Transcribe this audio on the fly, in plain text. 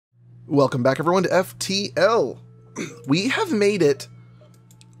Welcome back, everyone, to FTL. We have made it.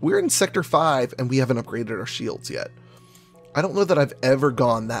 We're in Sector 5, and we haven't upgraded our shields yet. I don't know that I've ever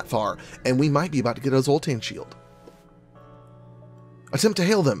gone that far, and we might be about to get a Zoltan shield. Attempt to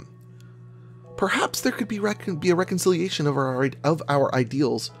hail them. Perhaps there could be a reconciliation of our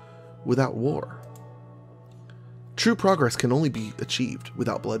ideals without war. True progress can only be achieved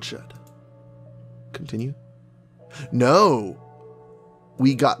without bloodshed. Continue. No!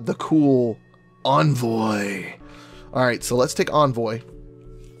 We got the cool Envoy. Alright, so let's take Envoy.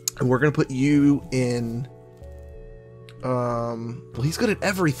 And we're going to put you in... well, he's good at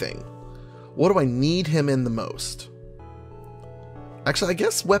everything. What do I need him in the most? Actually, I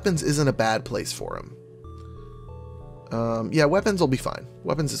guess weapons isn't a bad place for him. Yeah, weapons will be fine.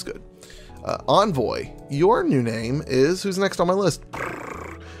 Weapons is good. Envoy, your new name is... Who's next on my list?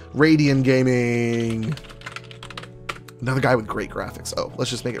 Radian Gaming. Another guy with great graphics. Oh,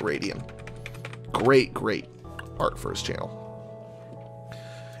 let's just make it Radian. Great art for his channel.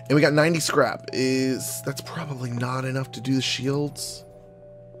 And we got 90 scrap. That's probably not enough to do the shields.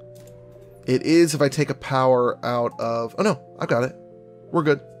 It is if I take a power out of... Oh no, I've got it. We're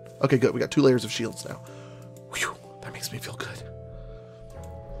good. Okay, good. We got 2 layers of shields now. Whew, that makes me feel good.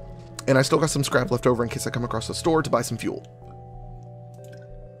 And I still got some scrap left over in case I come across a store to buy some fuel.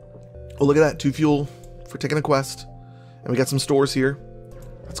 Oh, look at that. 2 fuel for taking a quest. And we got some stores here.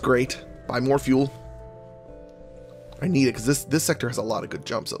 That's great. Buy more fuel. I need it because this sector has a lot of good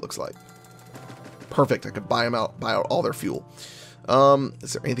jumps, it looks like. Perfect. I could buy out all their fuel.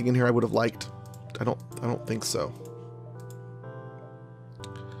 Is there anything in here I would have liked? I don't think so.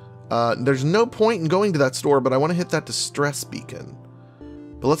 There's no point in going to that store, but I want to hit that distress beacon.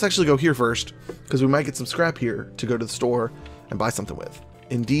 But let's actually go here first, because we might get some scrap here to go to the store and buy something with.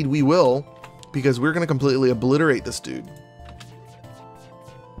 Indeed we will, because we're going to completely obliterate this dude.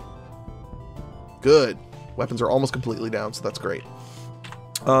 Good. Weapons are almost completely down, so that's great.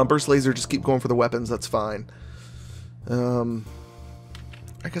 Burst laser, just keep going for the weapons, that's fine. I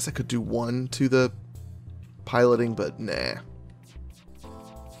guess I could do 1 to the piloting, but nah.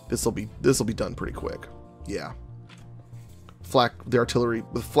 This'll be done pretty quick. Yeah. Flak artillery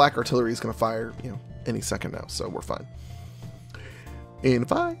is gonna fire, any second now, so we're fine. In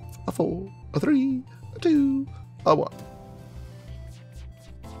 5, a 4, a 3, a 2, a 1.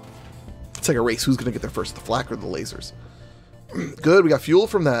 It's like a race. Who's gonna get there first, the flak or the lasers? Good, we got fuel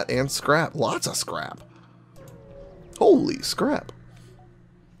from that and scrap. Lots of scrap. Holy scrap.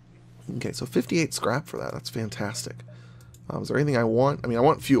 Okay, so 58 scrap for that. That's fantastic. Is there anything I want? I mean, I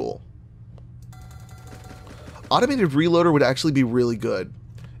want fuel. Automated reloader would actually be really good.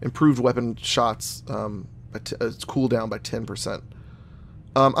 Improved weapon shots cooldown by 10%.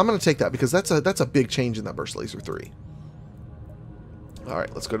 I'm going to take that because that's a big change in that burst laser 3. All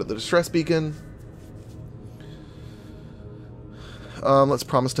right, let's go to the distress beacon. Let's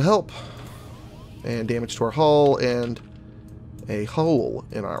promise to help. And damage to our hull and a hole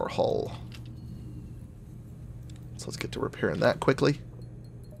in our hull. So let's get to repairing that quickly.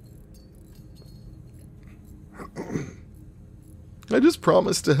 I just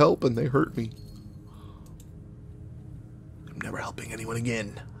promised to help and they hurt me. I'm never helping anyone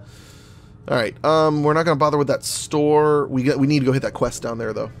again. Alright, we're not going to bother with that store. We need to go hit that quest down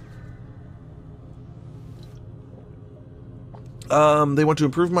there, though. They want to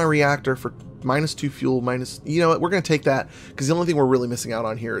improve my reactor for -2 fuel, You know what, we're going to take that, because the only thing we're really missing out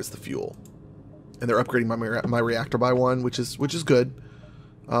on here is the fuel. And they're upgrading my reactor by 1, which is good.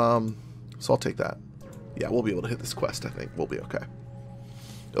 So I'll take that. Yeah, we'll be able to hit this quest, I think. We'll be okay.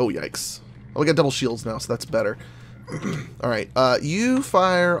 Oh, yikes. Oh, we got double shields now, so that's better. Alright, you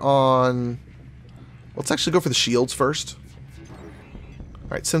fire on... Let's actually go for the shields first.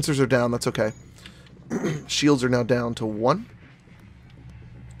 Alright, sensors are down, that's okay. Shields are now down to 1.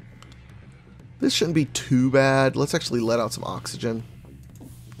 This shouldn't be too bad. Let's actually let out some oxygen.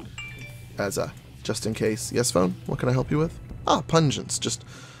 As a... just in case. Yes, phone? What can I help you with? Ah, Pungence. Just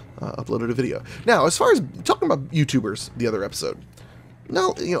uploaded a video. Now, as far as talking about YouTubers, the other episode.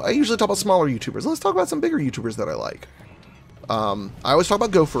 No, I usually talk about smaller YouTubers. Let's talk about some bigger YouTubers that I like. I always talk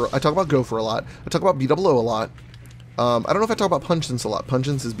about Gopher. I talk about Gopher a lot. I talk about BOO a lot. I don't know if I talk about Pungence a lot.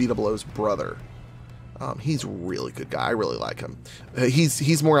 Pungence is BOO's brother. He's a really good guy. I really like him.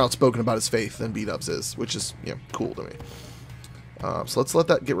 He's more outspoken about his faith than BOO's is, which is cool to me. So let's let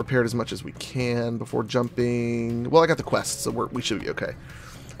that get repaired as much as we can before jumping. Well, I got the quest, so we should be okay.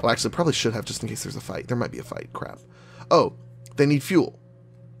 Oh, actually, probably should have just in case there's a fight. There might be a fight. Crap. Oh, they need fuel.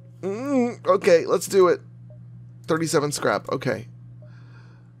 Okay, let's do it. 37 scrap. Okay.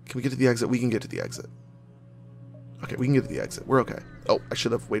 Can we get to the exit? We can get to the exit. Okay, we can get to the exit. We're okay. Oh, I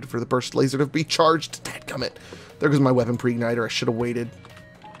should have waited for the burst laser to be charged. Dadgummit. There goes my weapon pre-igniter. I should have waited.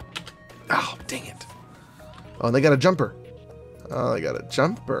 Oh, dang it. Oh, and they got a jumper. Oh, they got a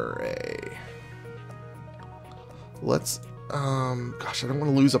jumper, eh? Let's, gosh, I don't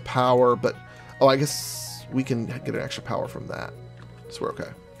want to lose a power, but, oh, I guess we can get an extra power from that. So we're okay.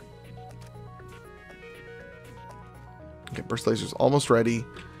 Okay, burst laser's almost ready,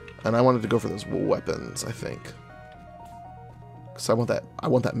 and I wanted to go for those weapons, I think. Because I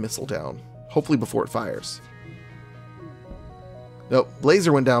want that missile down. Hopefully before it fires. Nope,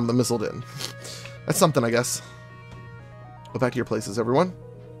 laser went down, the missile didn't. That's something, I guess. Go back to your places, everyone.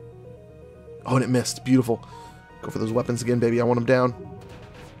 Oh, and it missed. Beautiful. Go for those weapons again, baby. I want them down.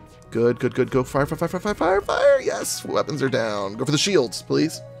 Good, good, good. Go. Fire, fire, fire, fire, fire, fire, fire. Yes, weapons are down. Go for the shields,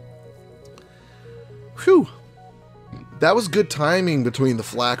 please. Whew. That was good timing between the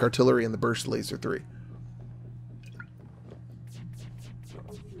flak artillery and the burst laser 3.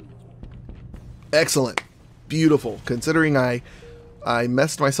 Excellent. Beautiful. Considering I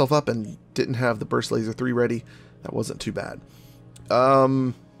messed myself up and didn't have the burst laser 3 ready, that wasn't too bad.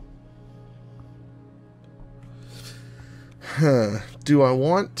 Do I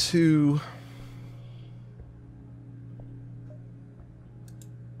want to...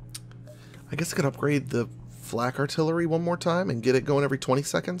 I guess I could upgrade the flak artillery one more time and get it going every 20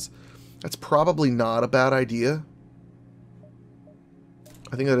 seconds. That's probably not a bad idea.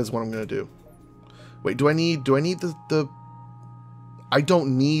 I think that is what I'm going to do. Wait, do I need the... I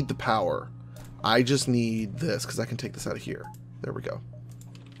don't need the power. I just need this, because I can take this out of here. There we go.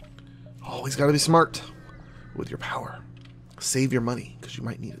 Always got to be smart with your power. Save your money, because you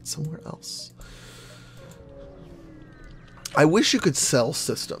might need it somewhere else. I wish you could sell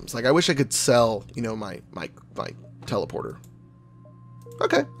systems. Like, I wish I could sell, you know, my teleporter.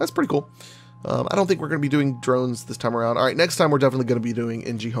 Okay, that's pretty cool. I don't think we're going to be doing drones this time around. All right, next time we're definitely going to be doing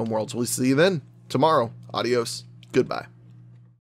NG Homeworlds. We'll see you then tomorrow. Adios. Goodbye.